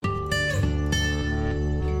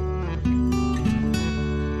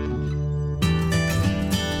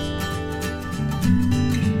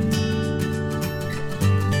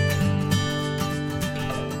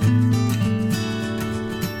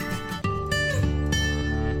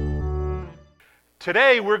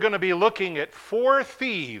Today we're going to be looking at 4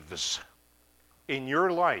 thieves in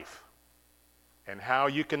your life and how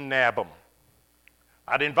you can nab them.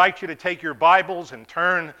 I'd invite you to take your Bibles and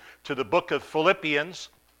turn to the book of Philippians.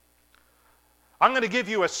 I'm going to give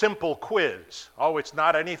you a simple quiz. Oh, it's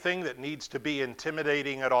not anything that needs to be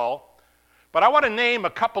intimidating at all. But I want to name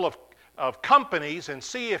a couple of companies and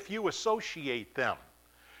see if you associate them.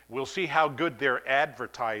 We'll see how good their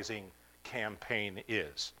advertising campaign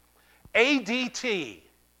is. ADT.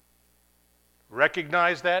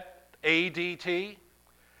 Recognize that? ADT.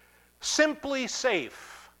 Simply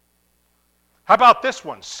Safe. How about this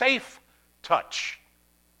one? Safe Touch.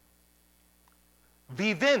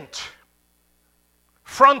 Vivint.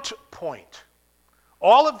 Front Point.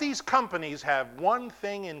 All of these companies have one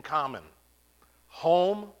thing in common: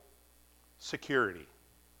 home security.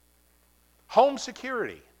 Home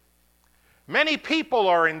security. Many people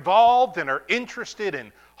are involved and are interested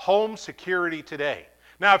in home security today.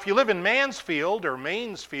 Now, if you live in Mansfield or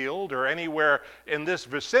Mainsfield or anywhere in this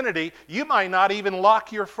vicinity, you might not even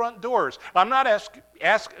lock your front doors. I'm not going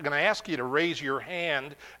to ask you to raise your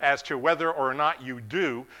hand as to whether or not you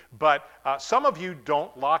do, but some of you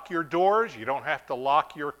don't lock your doors. You don't have to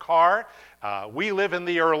lock your car. We live in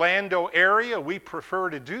the Orlando area. We prefer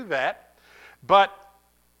to do that. But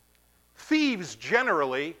thieves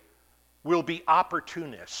generally will be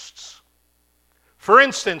opportunists. For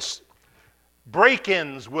instance,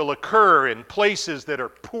 break-ins will occur in places that are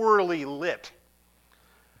poorly lit.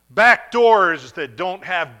 Back doors that don't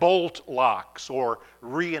have bolt locks or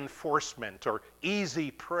reinforcement or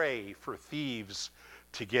easy prey for thieves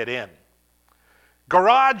to get in.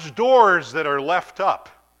 Garage doors that are left up.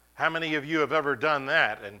 How many of you have ever done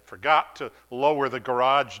that and forgot to lower the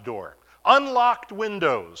garage door? Unlocked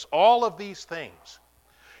windows, all of these things.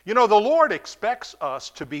 You know, the Lord expects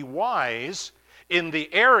us to be wise in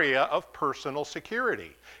the area of personal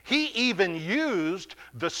security. He even used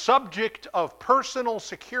the subject of personal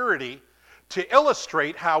security to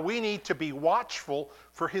illustrate how we need to be watchful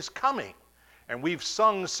for His coming. And we've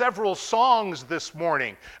sung several songs this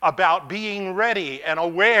morning about being ready and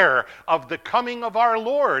aware of the coming of our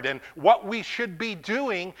Lord and what we should be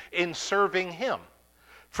doing in serving Him.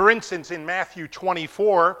 For instance, in Matthew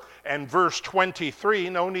 24 and verse 23,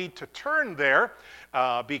 no need to turn there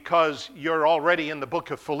because you're already in the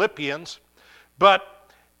book of Philippians, but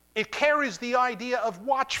it carries the idea of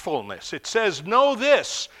watchfulness. It says, "Know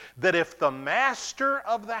this, that if the master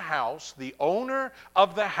of the house, the owner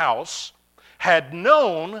of the house, had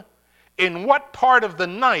known in what part of the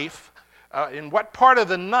night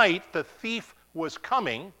the thief was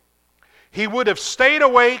coming, he would have stayed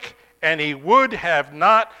awake and he would have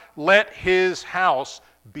not let his house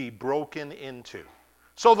be broken into."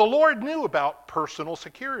 So the Lord knew about personal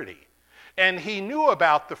security. And He knew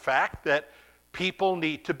about the fact that people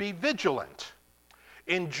need to be vigilant.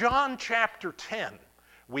 In John chapter 10,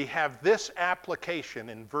 we have this application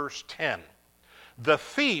in verse 10. "The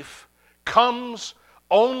thief comes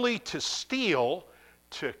only to steal,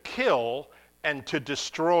 to kill, and to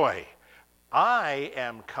destroy. I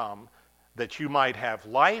am come that you might have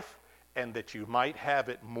life, and that you might have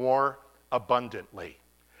it more abundantly."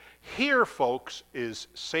 Here, folks, is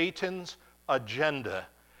Satan's agenda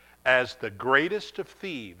as the greatest of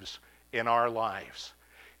thieves in our lives.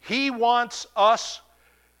 He wants us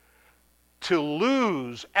to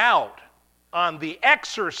lose out on the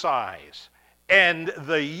exercise and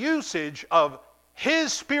the usage of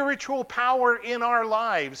His spiritual power in our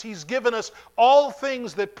lives. He's given us all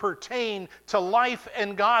things that pertain to life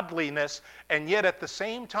and godliness, and yet at the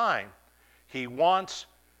same time, He wants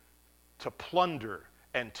to plunder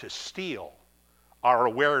and to steal our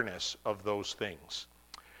awareness of those things.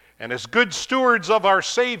 And as good stewards of our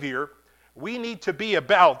Savior, we need to be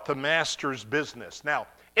about the Master's business. Now,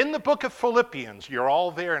 in the book of Philippians, you're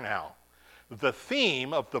all there now. The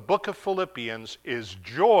theme of the book of Philippians is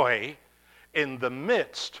joy in the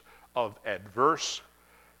midst of adverse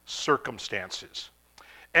circumstances.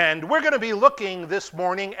 And we're going to be looking this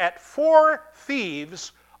morning at 4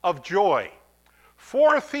 thieves of joy.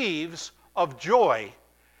 4 thieves of joy.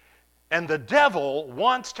 And the devil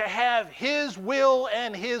wants to have his will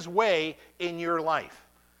and his way in your life.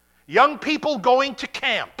 Young people going to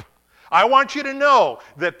camp, I want you to know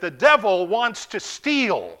that the devil wants to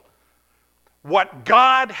steal what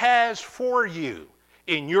God has for you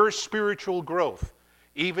in your spiritual growth,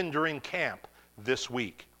 even during camp this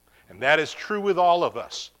week. And that is true with all of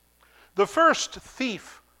us. The first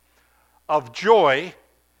thief of joy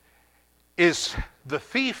is the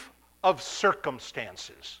thief of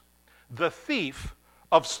circumstances. The thief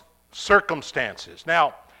of circumstances.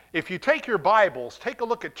 Now, If you take your Bibles, take a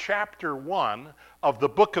look at chapter 1 of the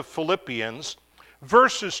book of Philippians,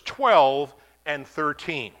 verses 12 and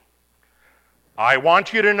 13. I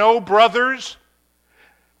want you to know, brothers,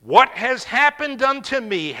 what has happened unto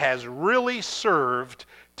me has really served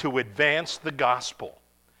to advance the gospel,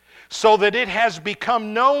 so that it has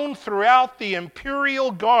become known throughout the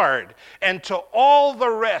imperial guard and to all the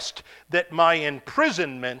rest that my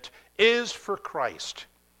imprisonment is for Christ.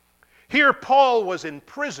 Here Paul was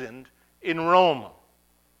imprisoned in Rome.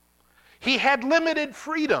 He had limited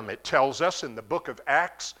freedom, it tells us in the book of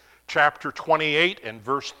Acts, chapter 28 and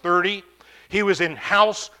verse 30. He was in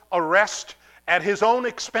house arrest at his own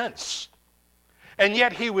expense. And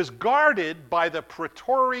yet he was guarded by the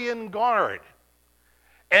Praetorian Guard.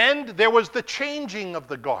 And there was the changing of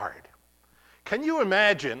the guard. Can you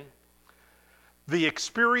imagine the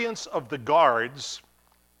experience of the guards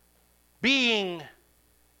being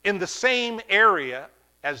in the same area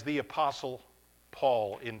as the Apostle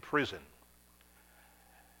Paul in prison?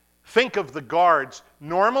 Think of the guards.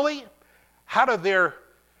 Normally, how do their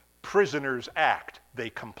prisoners act? They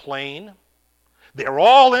complain. They're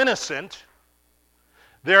all innocent.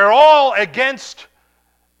 They're all against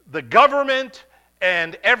the government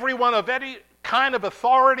and everyone of any kind of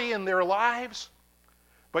authority in their lives.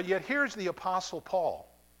 But yet here's the Apostle Paul.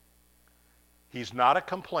 He's not a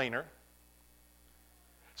complainer.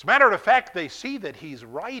 As a matter of fact, they see that he's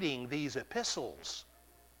writing these epistles.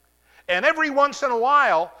 And every once in a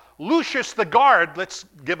while, Lucius the guard, let's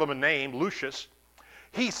give him a name, Lucius,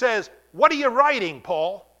 he says, "What are you writing,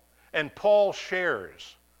 Paul?" And Paul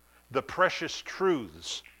shares the precious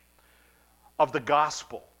truths of the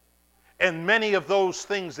gospel and many of those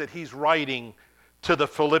things that he's writing to the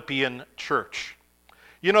Philippian church.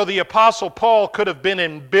 You know, the Apostle Paul could have been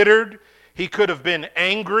embittered. He could have been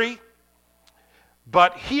angry.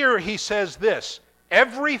 But here he says this,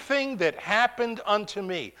 everything that happened unto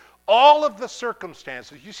me, all of the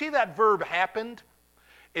circumstances. You see that verb happened?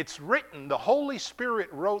 It's written, the Holy Spirit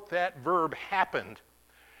wrote that verb happened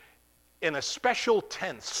in a special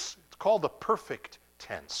tense. It's called the perfect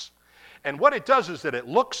tense. And what it does is that it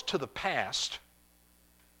looks to the past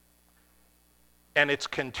and its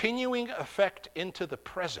continuing effect into the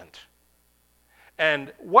present.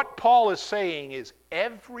 And what Paul is saying is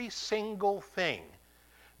every single thing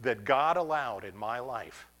that God allowed in my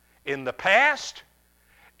life, in the past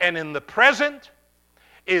and in the present,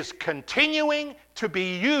 is continuing to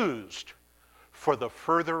be used for the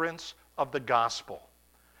furtherance of the gospel.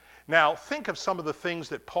 Now, think of some of the things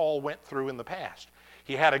that Paul went through in the past.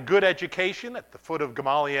 He had a good education at the foot of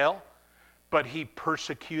Gamaliel, but he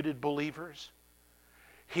persecuted believers.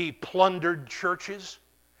 He plundered churches.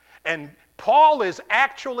 And Paul is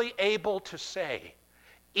actually able to say,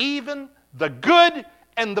 even the good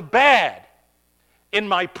and the bad, in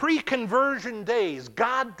my pre-conversion days,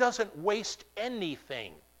 God doesn't waste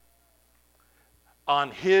anything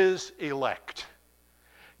on his elect.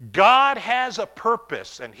 God has a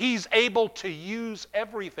purpose, and he's able to use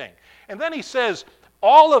everything. And then he says,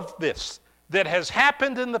 all of this that has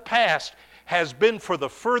happened in the past has been for the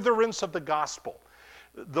furtherance of the gospel.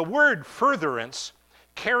 The word furtherance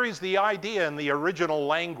carries the idea in the original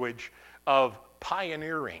language of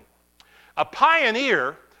pioneering. A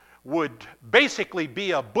pioneer would basically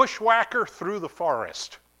be a bushwhacker through the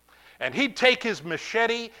forest. And he'd take his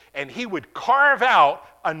machete and he would carve out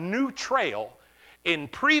a new trail in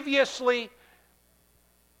previously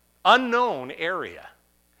unknown area.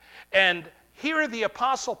 And here the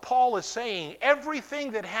Apostle Paul is saying,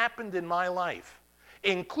 everything that happened in my life,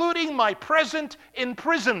 including my present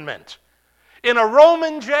imprisonment in a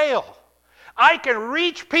Roman jail, I can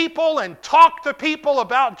reach people and talk to people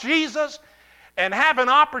about Jesus and have an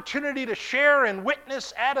opportunity to share and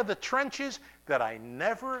witness out of the trenches that I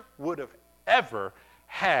never would have ever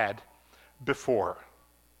had before.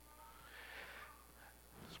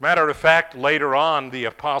 As a matter of fact, later on, the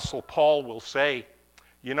Apostle Paul will say,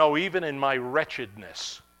 you know, even in my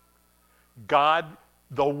wretchedness, God,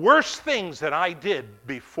 the worst things that I did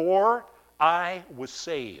before I was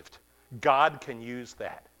saved, God can use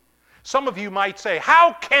that. Some of you might say,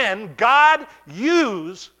 how can God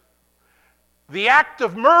use the act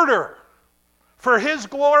of murder for his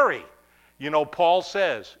glory? You know, Paul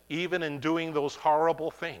says, even in doing those horrible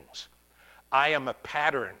things, I am a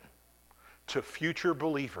pattern to future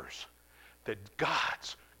believers that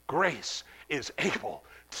God's grace is able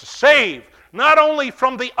to save not only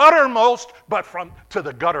from the uttermost, but to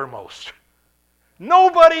the guttermost.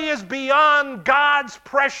 Nobody is beyond God's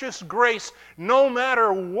precious grace, no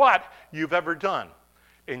matter what you've ever done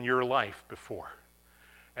in your life before.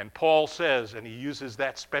 And Paul says, and he uses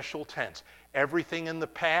that special tense, Everything in the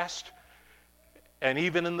past and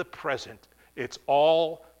even in the present, it's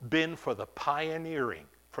all been for the pioneering,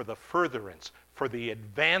 for the furtherance, for the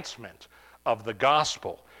advancement of the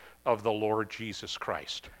gospel of the Lord Jesus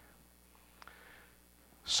Christ.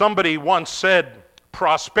 Somebody once said,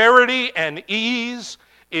 prosperity and ease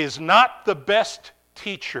is not the best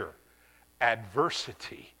teacher.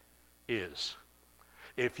 Adversity is.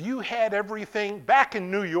 If you had everything, back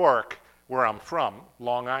in New York, where I'm from,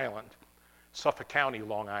 Long Island, Suffolk County,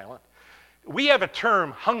 Long Island, we have a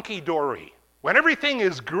term, hunky-dory. When everything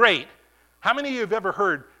is great, how many of you have ever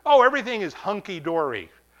heard, oh, everything is hunky-dory?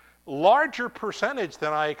 Larger percentage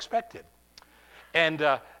than I expected.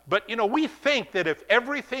 But we think that if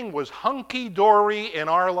everything was hunky-dory in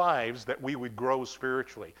our lives, that we would grow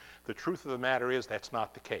spiritually. The truth of the matter is that's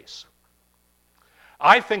not the case.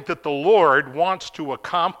 I think that the Lord wants to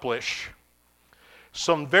accomplish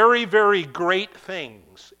some very, very great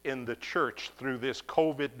things in the church through this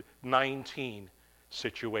COVID-19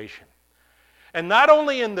 situation. And not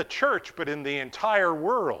only in the church, but in the entire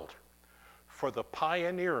world for the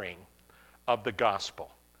pioneering of the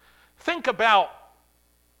gospel. Think about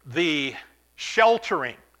the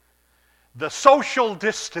sheltering, the social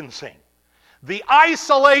distancing, the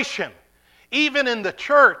isolation. Even in the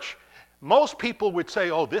church, most people would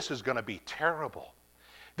say, oh, this is going to be terrible.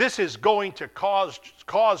 This is going to cause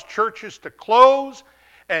churches to close,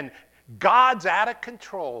 and God's out of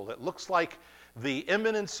control. It looks like the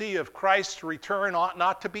imminency of Christ's return ought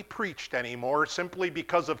not to be preached anymore simply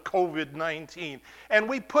because of COVID-19. And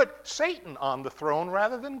we put Satan on the throne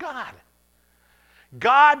rather than God.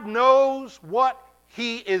 God knows what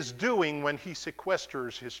he is doing when he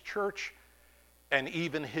sequesters his church and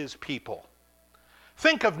even his people.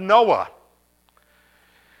 Think of Noah.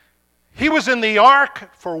 He was in the ark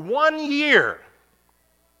for 1 year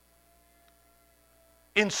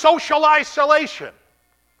in social isolation.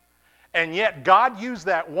 And yet God used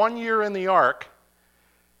that 1 year in the ark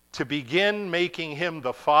to begin making him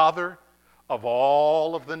the father of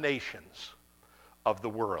all of the nations of the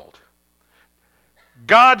world.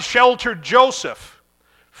 God sheltered Joseph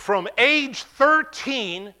from age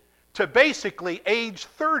 13 to basically age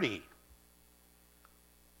 30.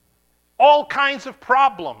 All kinds of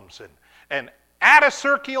problems and out of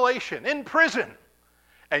circulation, in prison.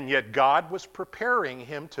 And yet God was preparing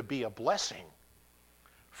him to be a blessing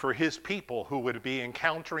for his people who would be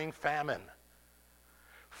encountering famine.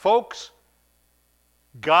 Folks,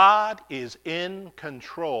 God is in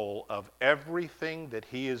control of everything that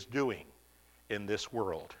he is doing in this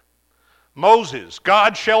world. Moses,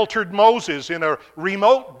 God sheltered Moses in a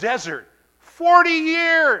remote desert 40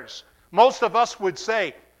 years. Most of us would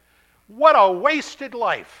say, what a wasted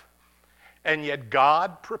life. And yet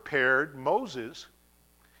God prepared Moses.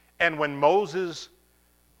 And when Moses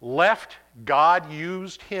left, God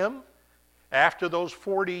used him after those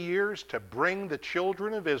 40 years to bring the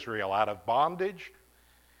children of Israel out of bondage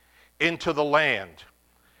into the land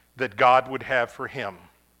that God would have for him.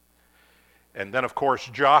 And then, of course,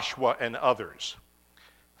 Joshua and others.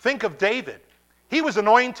 Think of David. He was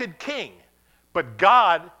anointed king, but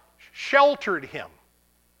God sheltered him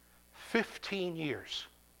 15 years.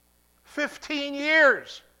 15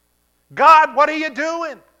 years. God, what are you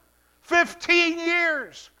doing? 15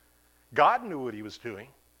 years. God knew what he was doing.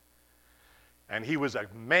 And he was a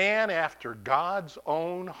man after God's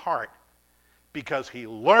own heart because he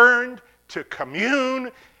learned to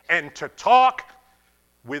commune and to talk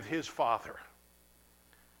with his Father.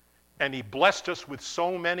 And he blessed us with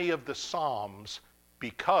so many of the Psalms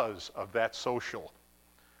because of that social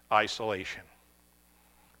isolation.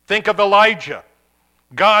 Think of Elijah.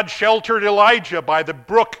 God sheltered Elijah by the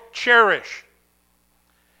brook Cherish.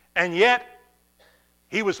 And yet,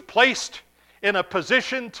 he was placed in a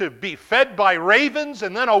position to be fed by ravens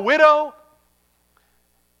and then a widow.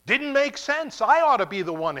 Didn't make sense. I ought to be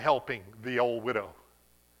the one helping the old widow.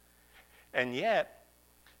 And yet,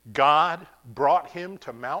 God brought him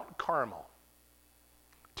to Mount Carmel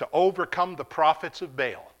to overcome the prophets of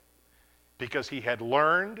Baal because he had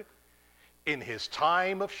learned in his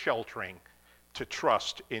time of sheltering to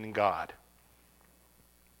trust in God.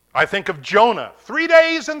 I think of Jonah, 3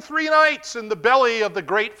 days and 3 nights in the belly of the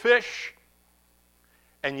great fish,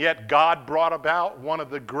 and yet God brought about one of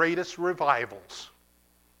the greatest revivals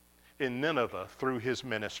in Nineveh through his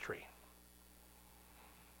ministry.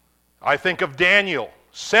 I think of Daniel,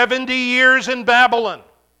 70 years in Babylon,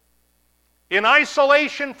 in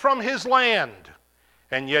isolation from his land,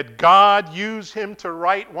 and yet God used him to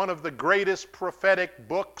write one of the greatest prophetic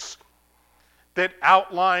books that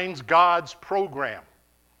outlines God's program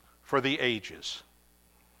for the ages.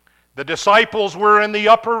 The disciples were in the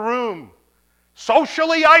upper room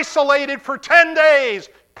socially isolated for 10 days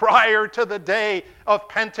prior to the day of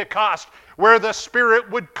Pentecost, where the Spirit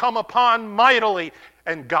would come upon mightily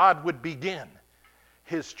and God would begin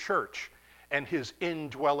his church and his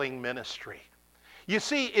indwelling ministry. You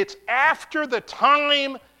see, it's after the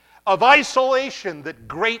time of isolation that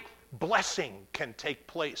great blessing can take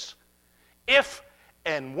place, if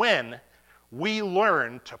and when we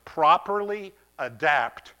learn to properly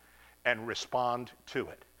adapt and respond to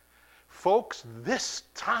it. Folks, this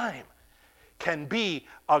time can be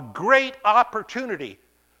a great opportunity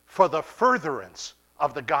for the furtherance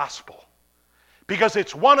of the gospel, because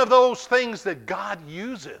it's one of those things that God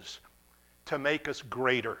uses to make us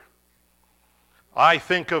greater. I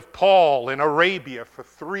think of Paul in Arabia for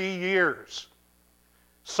 3 years,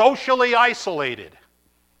 socially isolated.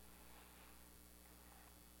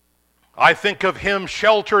 I think of him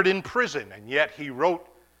sheltered in prison, and yet he wrote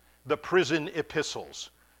the prison epistles.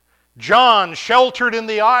 John, sheltered in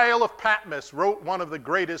the Isle of Patmos, wrote one of the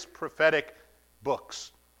greatest prophetic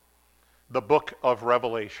books, the book of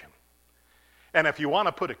Revelation. And if you want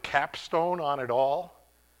to put a capstone on it all,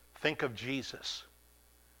 think of Jesus.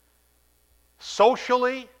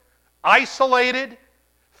 Socially isolated,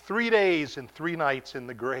 3 days and 3 nights in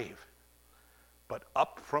the grave. But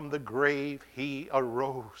up from the grave he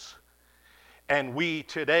arose. And we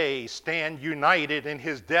today stand united in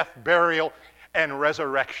his death, burial, and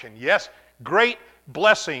resurrection. Yes, great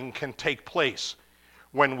blessing can take place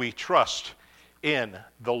when we trust in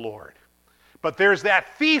the Lord. But there's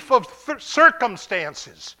that thief of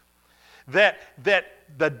circumstances that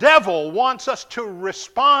the devil wants us to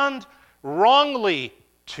respond wrongly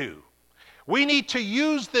to. We need to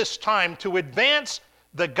use this time to advance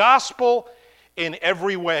the gospel in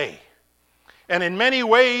every way. And in many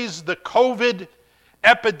ways, the COVID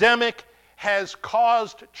epidemic has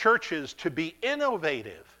caused churches to be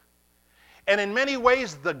innovative. And in many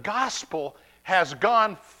ways, the gospel has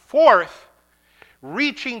gone forth,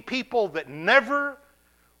 reaching people that never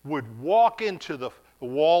would walk into the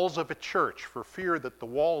walls of a church for fear that the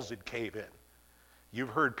walls would cave in. You've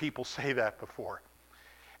heard people say that before.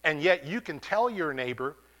 And yet you can tell your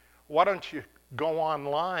neighbor, why don't you go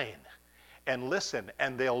online and listen?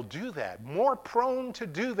 And they'll do that. More prone to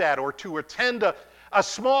do that, or to attend a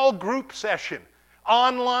small group session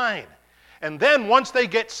online. And then once they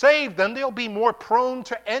get saved, then they'll be more prone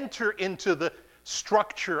to enter into the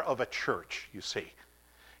structure of a church, you see.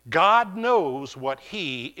 God knows what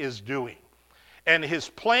he is doing. And his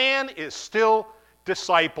plan is still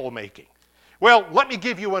disciple making. Well, let me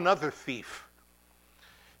give you another thief.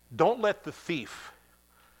 Don't let the thief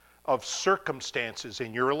of circumstances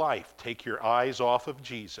in your life take your eyes off of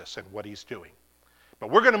Jesus and what he's doing. But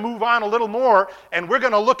we're going to move on a little more, and we're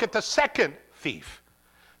going to look at the second thief,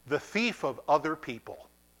 the thief of other people.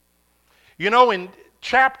 You know, in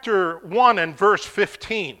chapter 1 and verse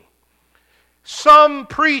 15, some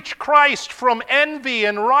preach Christ from envy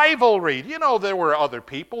and rivalry. You know, there were other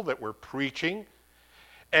people that were preaching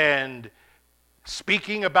and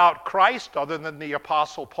speaking about Christ other than the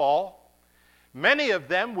Apostle Paul. Many of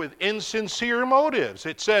them with insincere motives.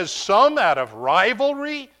 It says some out of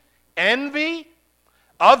rivalry, envy,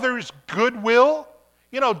 others goodwill.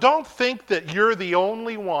 You know, don't think that you're the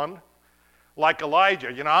only one like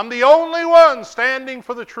Elijah. You know, I'm the only one standing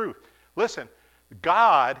for the truth. Listen,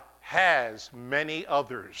 God has many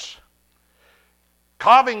others.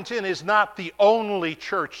 Covington is not the only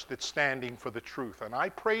church that's standing for the truth, and I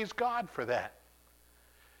praise God for that.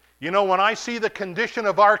 You know, when I see the condition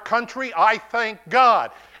of our country, I thank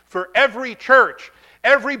God for every church,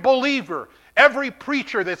 every believer, every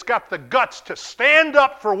preacher that's got the guts to stand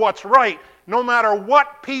up for what's right, no matter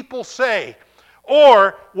what people say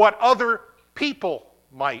or what other people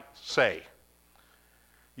might say.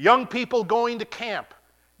 Young people going to camp,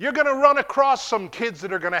 you're going to run across some kids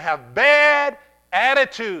that are going to have bad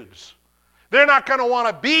attitudes. They're not going to want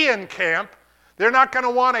to be in camp. They're not going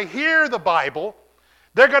to want to hear the Bible.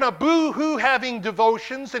 They're going to boo-hoo having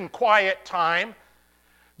devotions in quiet time.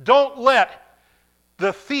 Don't let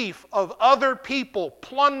the thief of other people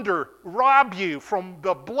plunder, rob you from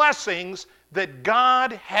the blessings that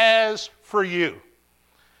God has for you.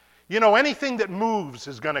 You know, anything that moves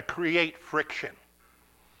is going to create friction.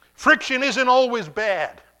 Friction isn't always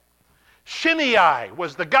bad. Shimei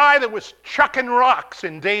was the guy that was chucking rocks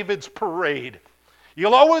in David's parade.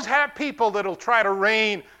 You'll always have people that'll try to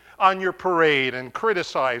rain on your parade and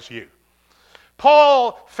criticize you.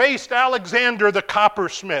 Paul faced Alexander the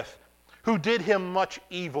coppersmith, who did him much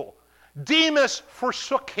evil. Demas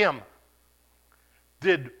forsook him.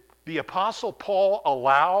 Did the Apostle Paul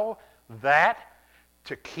allow that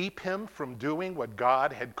to keep him from doing what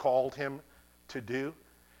God had called him to do?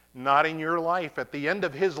 Not in your life. At the end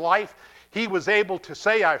of his life, he was able to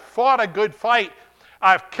say, I've fought a good fight.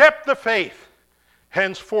 I've kept the faith.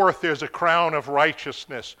 Henceforth, there's a crown of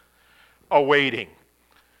righteousness awaiting.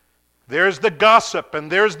 There's the gossip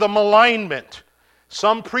and there's the malignment.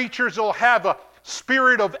 Some preachers will have a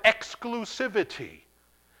spirit of exclusivity.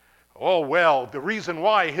 Oh, well, the reason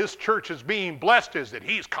why his church is being blessed is that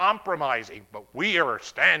he's compromising, but we are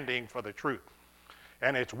standing for the truth.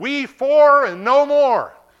 And it's we four and no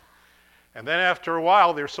more. And then after a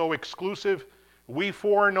while, they're so exclusive, we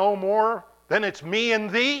four no more. Then it's me and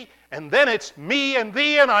thee, and then it's me and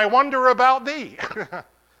thee, and I wonder about thee.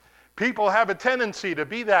 People have a tendency to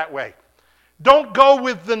be that way. Don't go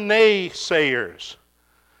with the naysayers.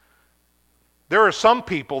 There are some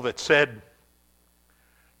people that said,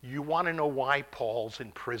 you want to know why Paul's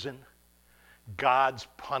in prison? God's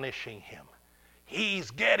punishing him. He's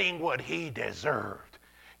getting what he deserved.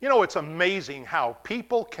 You know, it's amazing how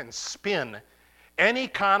people can spin any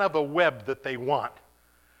kind of a web that they want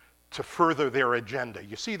to further their agenda.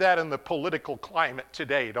 You see that in the political climate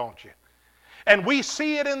today, don't you? And we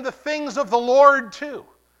see it in the things of the Lord too.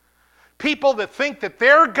 People that think that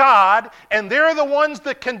they're God and they're the ones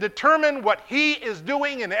that can determine what he is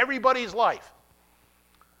doing in everybody's life,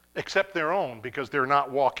 except their own, because they're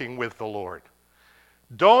not walking with the Lord.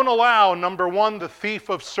 Don't allow, number one, the thief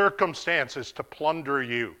of circumstances to plunder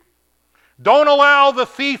you. Don't allow the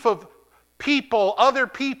thief of people, other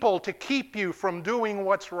people, to keep you from doing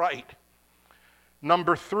what's right.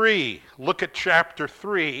 Number three, look at chapter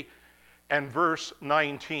 3 and verse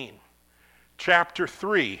 19. Chapter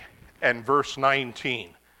 3 and verse 19.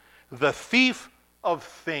 The thief of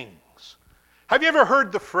things. Have you ever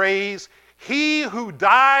heard the phrase, he who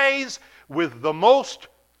dies with the most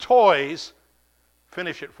toys,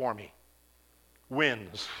 finish it for me,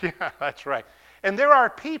 wins. Yeah, that's right. And there are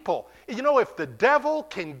people, you know, if the devil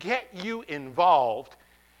can get you involved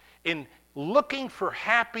in looking for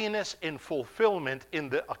happiness and fulfillment in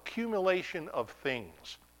the accumulation of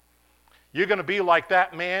things, you're going to be like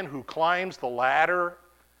that man who climbs the ladder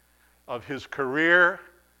of his career,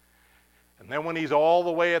 and then when he's all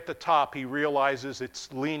the way at the top, he realizes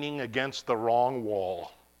it's leaning against the wrong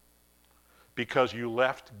wall because you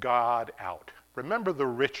left God out. Remember the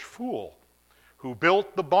rich fool who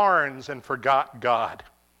built the barns and forgot God.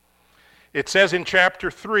 It says in chapter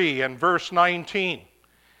 3 and verse 19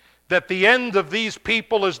 that the end of these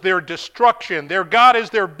people is their destruction. Their God is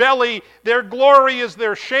their belly. Their glory is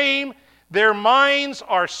their shame. Their minds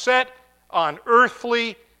are set on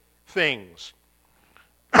earthly things.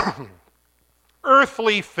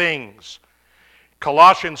 Earthly things.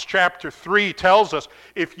 Colossians chapter 3 tells us,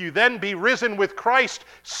 if you then be risen with Christ,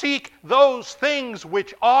 seek those things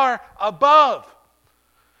which are above.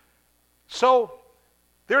 So,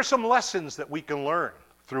 there's some lessons that we can learn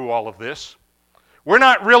through all of this. We're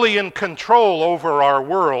not really in control over our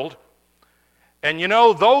world. And you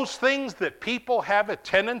know, those things that people have a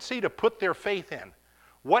tendency to put their faith in,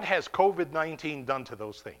 what has COVID-19 done to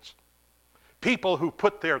those things? People who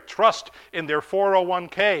put their trust in their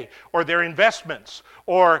 401k or their investments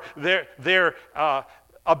or their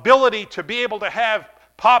ability to be able to have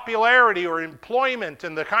popularity or employment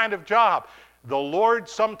in the kind of job. The Lord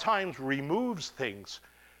sometimes removes things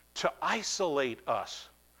to isolate us,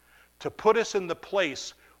 to put us in the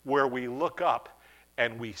place where we look up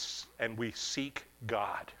and we seek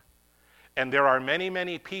God. And there are many,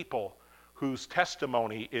 many people whose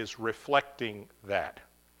testimony is reflecting that.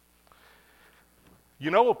 You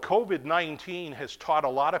know, COVID-19 has taught a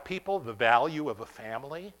lot of people the value of a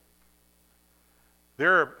family.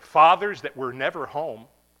 There are fathers that were never home,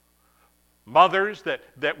 mothers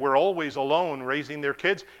that were always alone raising their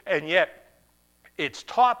kids, and yet it's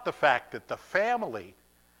taught the fact that the family,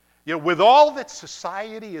 you know, with all that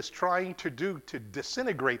society is trying to do to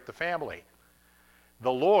disintegrate the family,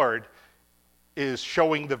 the Lord is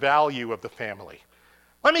showing the value of the family.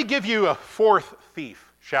 Let me give you a fourth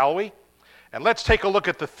thief, shall we? And let's take a look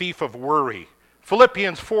at the thief of worry.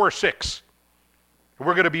 Philippians 4:6.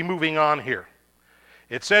 We're going to be moving on here.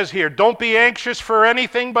 It says here, don't be anxious for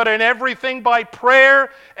anything, but in everything by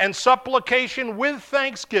prayer and supplication with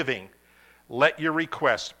thanksgiving, let your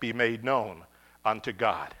requests be made known unto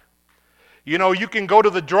God. You know, you can go to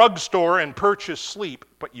the drugstore and purchase sleep,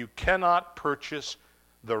 but you cannot purchase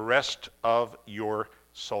the rest of your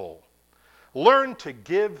soul. Learn to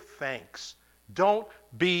give thanks. Don't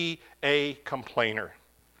be a complainer.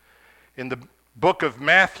 In the book of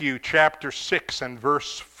Matthew, chapter 6 and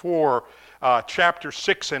verse 4, chapter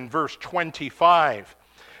 6 and verse 25,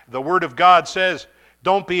 the Word of God says,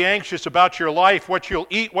 Don't be anxious about your life, what you'll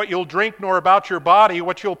eat, what you'll drink, nor about your body,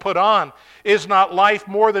 what you'll put on. Is not life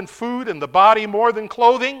more than food, and the body more than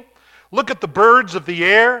clothing? Look at the birds of the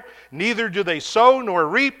air. Neither do they sow, nor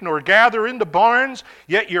reap, nor gather into barns,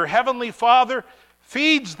 yet your heavenly Father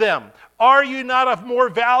feeds them. Are you not of more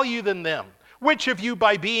value than them? Which of you,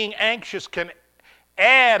 by being anxious, can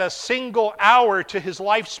add a single hour to his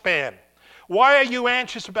lifespan? Why are you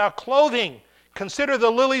anxious about clothing? Consider the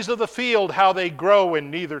lilies of the field, how they grow and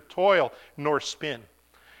neither toil nor spin.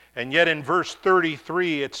 And yet in verse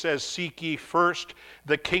 33 it says, seek ye first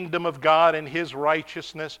the kingdom of God and his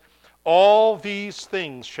righteousness. All these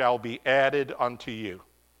things shall be added unto you.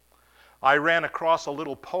 I ran across a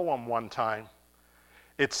little poem one time.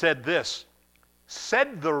 It said this,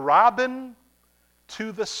 said the robin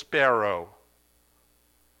to the sparrow,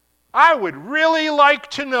 I would really like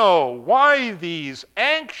to know why these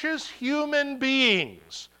anxious human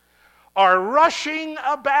beings are rushing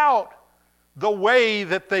about the way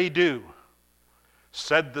that they do.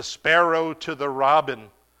 Said the sparrow to the robin,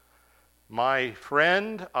 my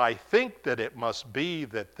friend, I think that it must be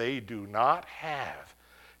that they do not have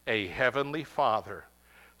a heavenly Father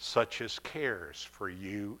such as cares for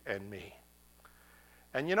you and me.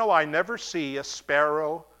 And you know, I never see a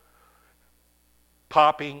sparrow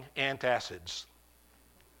popping antacids.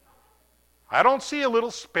 I don't see a little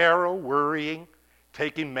sparrow worrying,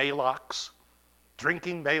 taking Maalox,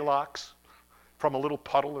 drinking Maalox from a little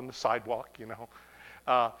puddle in the sidewalk, you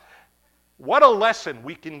know. What a lesson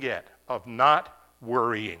we can get of not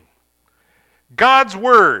worrying. God's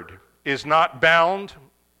word is not bound,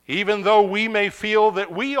 even though we may feel that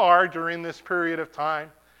we are during this period of time.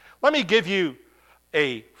 Let me give you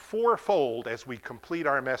a fourfold as we complete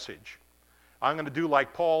our message. I'm going to do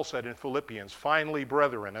like Paul said in Philippians, finally,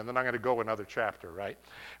 brethren, and then I'm going to go another chapter, right?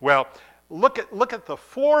 Well, look at the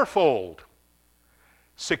fourfold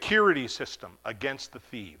security system against the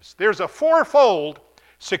thieves. There's a fourfold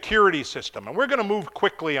security system, and we're going to move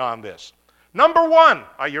quickly on this. Number one,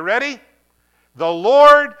 are you ready? The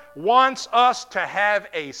Lord wants us to have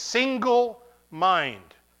a single mind.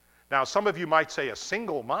 Now, some of you might say, a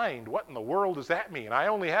single mind? What in the world does that mean? I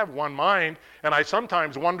only have one mind, and I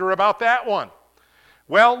sometimes wonder about that one.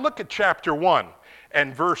 Well, look at chapter 1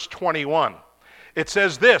 and verse 21. It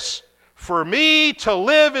says this, for me to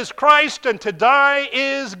live is Christ, and to die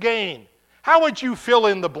is gain. How would you fill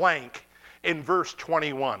in the blank in verse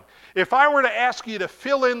 21? If I were to ask you to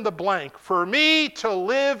fill in the blank, for me to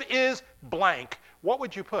live is blank, what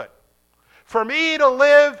would you put? For me to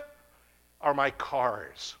live are my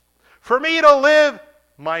cars. For me to live,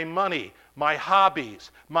 my money, my hobbies,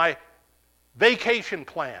 my vacation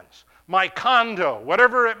plans, my condo,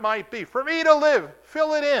 whatever it might be. For me to live,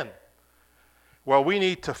 fill it in. Well, we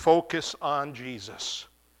need to focus on Jesus.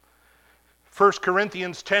 1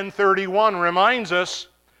 Corinthians 10:31 reminds us,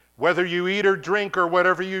 whether you eat or drink or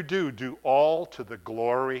whatever you do, do all to the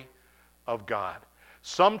glory of God.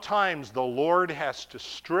 Sometimes the Lord has to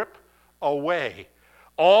strip away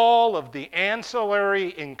all of the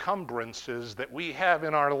ancillary encumbrances that we have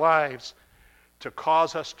in our lives to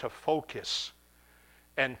cause us to focus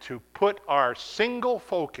and to put our single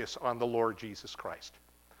focus on the Lord Jesus Christ.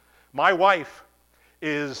 My wife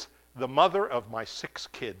is the mother of my 6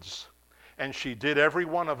 kids, and she did every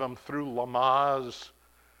one of them through Lamaze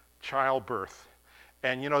childbirth.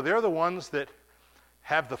 And you know, they're the ones that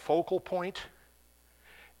have the focal point,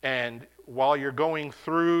 and while you're going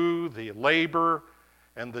through the labor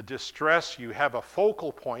and the distress, you have a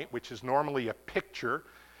focal point, which is normally a picture.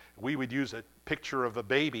 We would use a picture of a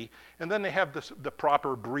baby. And then they have the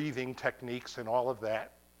proper breathing techniques and all of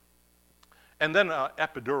that. And then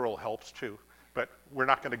epidural helps too, but we're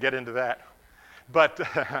not going to get into that. But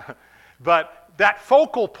that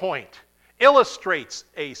focal point illustrates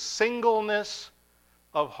a singleness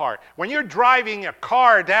of heart. When you're driving a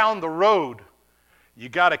car down the road, you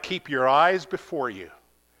got to keep your eyes before you.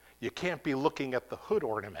 You can't be looking at the hood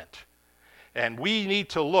ornament. And we need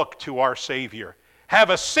to look to our Savior.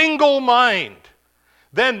 Have a single mind.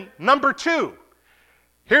 Then, number 2,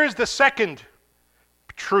 here's the second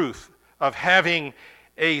truth of having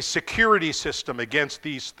a security system against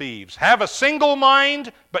these thieves. Have a single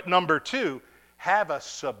mind, but number 2, have a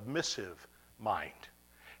submissive mind.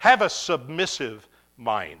 Have a submissive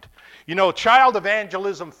mind. You know, Child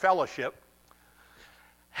Evangelism Fellowship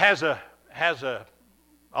has a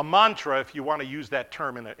mantra, if you want to use that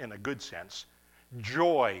term in a good sense.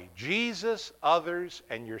 Joy, Jesus, others,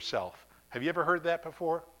 and yourself. Have you ever heard that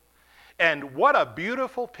before? And what a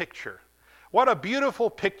beautiful picture. What a beautiful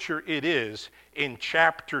picture it is in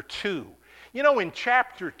chapter 2. You know, in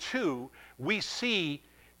chapter 2, we see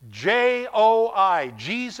J-O-I,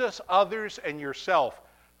 Jesus, others, and yourself,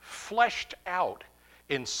 fleshed out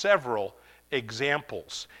in several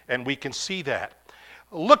examples. And we can see that.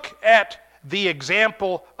 Look at the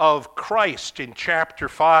example of Christ in chapter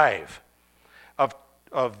 5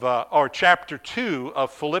 or chapter 2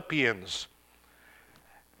 of Philippians.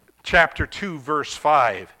 Chapter 2, verse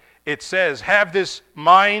 5. It says, "Have this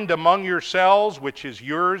mind among yourselves, which is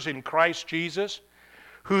yours in Christ Jesus,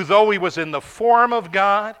 who though he was in the form of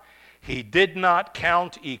God, he did not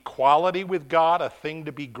count equality with God a thing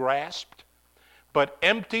to be grasped, but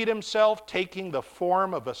emptied himself, taking the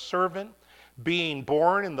form of a servant, being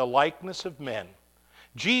born in the likeness of men."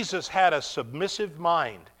 Jesus had a submissive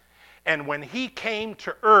mind, and when he came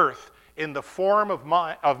to earth in the form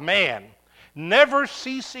of man, never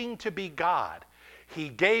ceasing to be God, he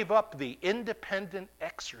gave up the independent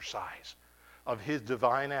exercise of his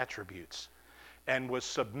divine attributes and was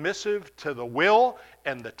submissive to the will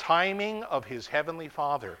and the timing of his heavenly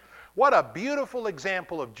Father. What a beautiful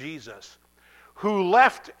example of Jesus, who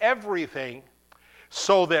left everything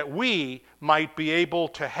so that we might be able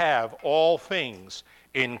to have all things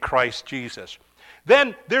in Christ Jesus.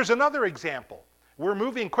 Then there's another example. We're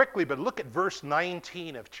moving quickly, but look at verse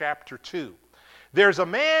 19 of chapter 2. There's a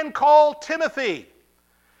man called Timothy.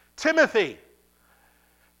 Timothy,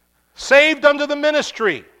 saved under the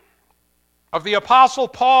ministry of the Apostle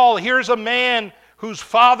Paul. Here's a man whose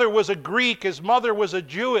father was a Greek, his mother was a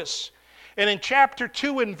Jewess. And in chapter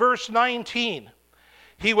 2 and verse 19,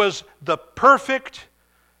 he was the perfect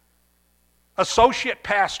associate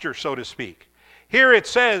pastor, so to speak. Here it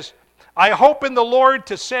says, "I hope in the Lord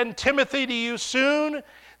to send Timothy to you soon,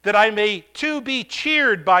 that I may too be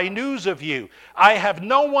cheered by news of you. I have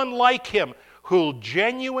no one like him who'll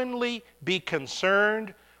genuinely be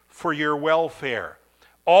concerned for your welfare.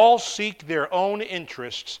 All seek their own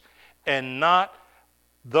interests and not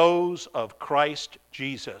those of Christ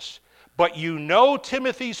Jesus. But you know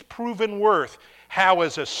Timothy's proven worth, how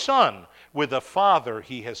as a son with a father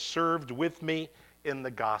he has served with me in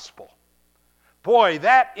the gospel." Boy,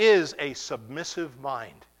 that is a submissive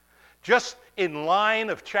mind. Just in line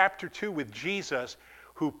of chapter 2 with Jesus,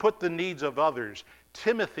 who put the needs of others,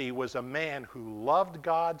 Timothy was a man who loved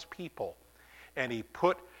God's people, and he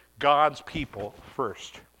put God's people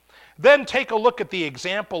first. Then take a look at the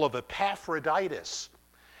example of Epaphroditus.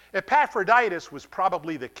 Epaphroditus was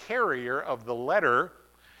probably the carrier of the letter.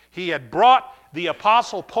 He had brought the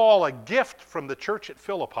Apostle Paul a gift from the church at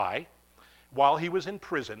Philippi while he was in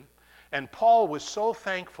prison, and Paul was so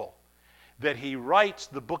thankful that he writes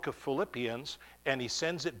the book of Philippians and he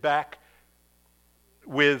sends it back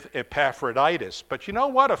with Epaphroditus. But you know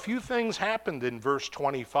what? A few things happened in verse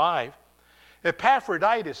 25.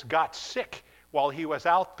 Epaphroditus got sick while he was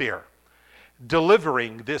out there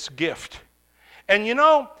delivering this gift. And you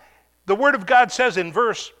know, the Word of God says in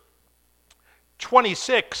verse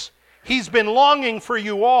 26, "He's been longing for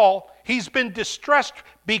you all. He's been distressed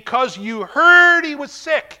because you heard he was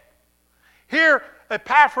sick." Here,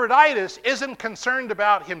 Epaphroditus isn't concerned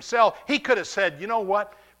about himself. He could have said, "You know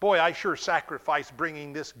what? Boy, I sure sacrificed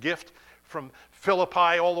bringing this gift from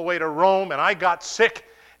Philippi all the way to Rome, and I got sick.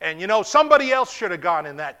 And you know, somebody else should have gone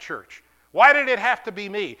in that church. Why did it have to be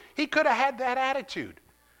me?" He could have had that attitude.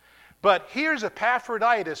 But here's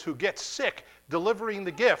Epaphroditus who gets sick delivering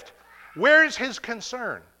the gift. Where's his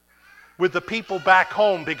concern with the people back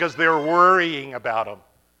home because they're worrying about him?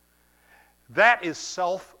 That is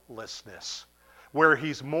selflessness, where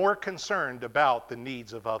he's more concerned about the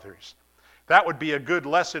needs of others. That would be a good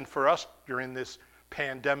lesson for us during this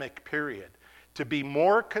pandemic period, to be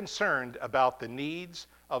more concerned about the needs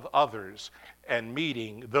of others and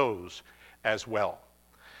meeting those as well.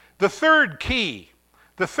 The third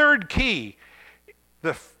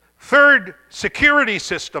security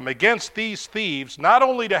system against these thieves, not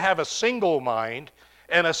only to have a single mind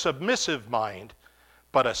and a submissive mind,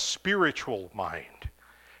 but a spiritual mind.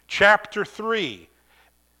 Chapter 3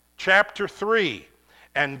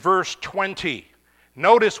 and verse 20.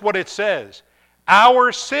 Notice what it says.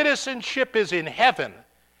 "Our citizenship is in heaven,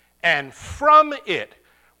 and from it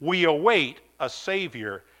we await a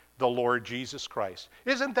Savior, the Lord Jesus Christ."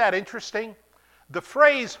 Isn't that interesting? The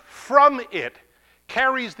phrase "from it"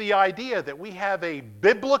 carries the idea that we have a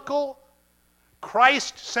biblical,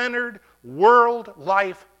 Christ-centered world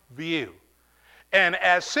life view. And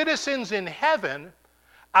as citizens in heaven,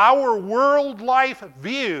 our world life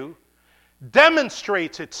view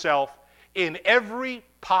demonstrates itself in every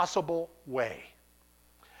possible way.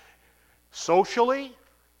 Socially,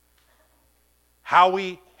 how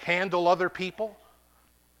we handle other people.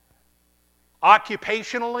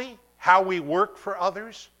 Occupationally, how we work for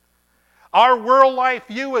others. Our world life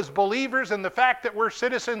view as believers and the fact that we're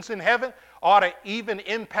citizens in heaven ought to even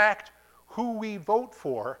impact who we vote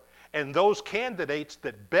for and those candidates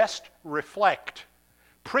that best reflect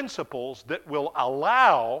principles that will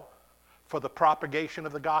allow for the propagation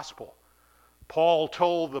of the gospel. Paul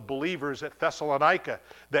told the believers at Thessalonica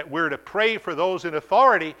that we're to pray for those in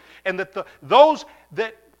authority, and that those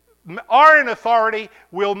that are in authority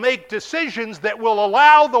will make decisions that will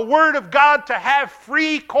allow the Word of God to have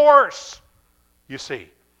free course. You see,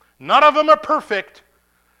 none of them are perfect.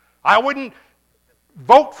 I wouldn't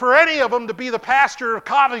vote for any of them to be the pastor of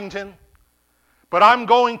Covington, but I'm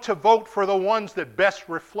going to vote for the ones that best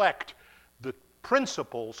reflect the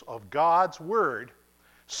principles of God's Word,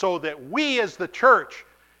 so that we as the church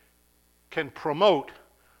can promote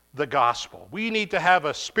the gospel. We need to have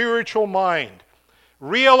a spiritual mind.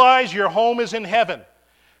 Realize your home is in heaven.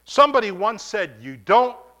 Somebody once said, you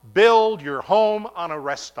don't build your home on a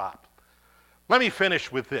rest stop. Let me finish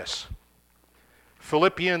with this.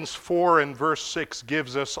 Philippians 4 and verse 6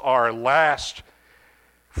 gives us our last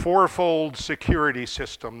fourfold security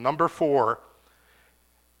system. Number 4,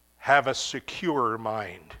 have a secure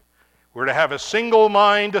mind. We're to have a single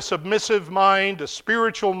mind, a submissive mind, a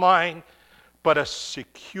spiritual mind, but a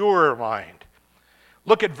secure mind.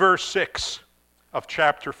 Look at verse 6 of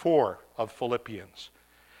chapter 4 of Philippians.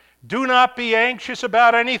 Do not be anxious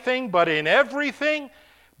about anything, but in everything,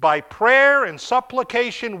 by prayer and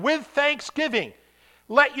supplication with thanksgiving,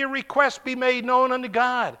 let your requests be made known unto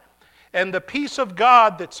God. And the peace of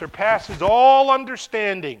God that surpasses all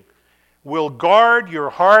understanding will guard your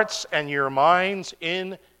hearts and your minds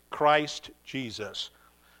in Christ Jesus.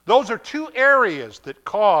 Those are two areas that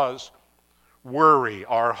cause worry,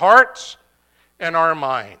 our hearts and our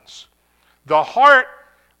minds. The heart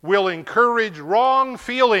will encourage wrong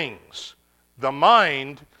feelings. The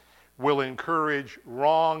mind will encourage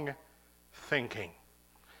wrong thinking.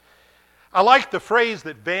 I like the phrase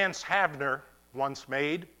that Vance Havner once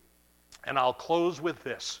made, and I'll close with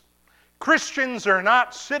this. Christians are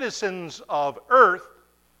not citizens of earth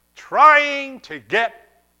trying to get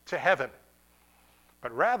to heaven,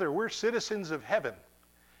 but rather we're citizens of heaven,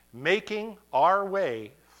 making our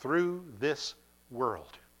way through this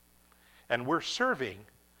world. And we're serving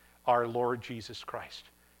our Lord Jesus Christ.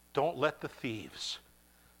 Don't let the thieves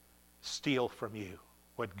steal from you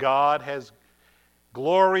what God has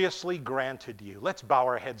gloriously granted you. Let's bow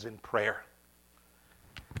our heads in prayer.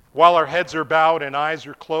 While our heads are bowed and eyes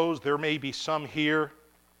are closed, there may be some here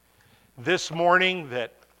this morning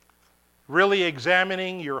that, really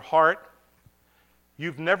examining your heart,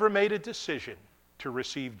 you've never made a decision to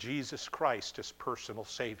receive Jesus Christ as personal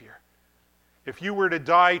Savior. If you were to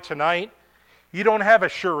die tonight, you don't have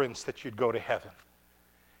assurance that you'd go to heaven.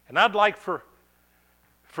 And I'd like for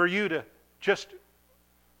you to just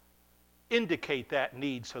indicate that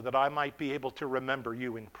need so that I might be able to remember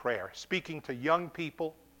you in prayer. Speaking to young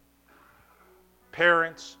people,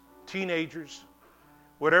 parents, teenagers,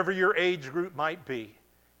 whatever your age group might be,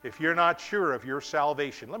 if you're not sure of your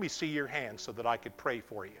salvation, let me see your hand so that I could pray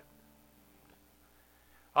for you.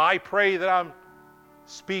 I pray that I'm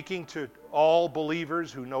speaking to all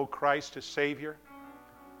believers who know Christ as Savior.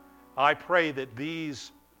 I pray that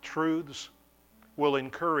these truths will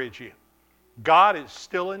encourage you. God is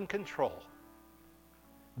still in control.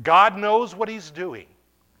 God knows what He's doing.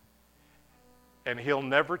 And He'll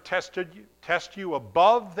never test you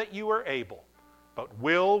above that you are able, but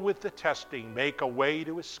will, with the testing, make a way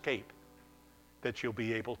to escape that you'll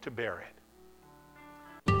be able to bear it.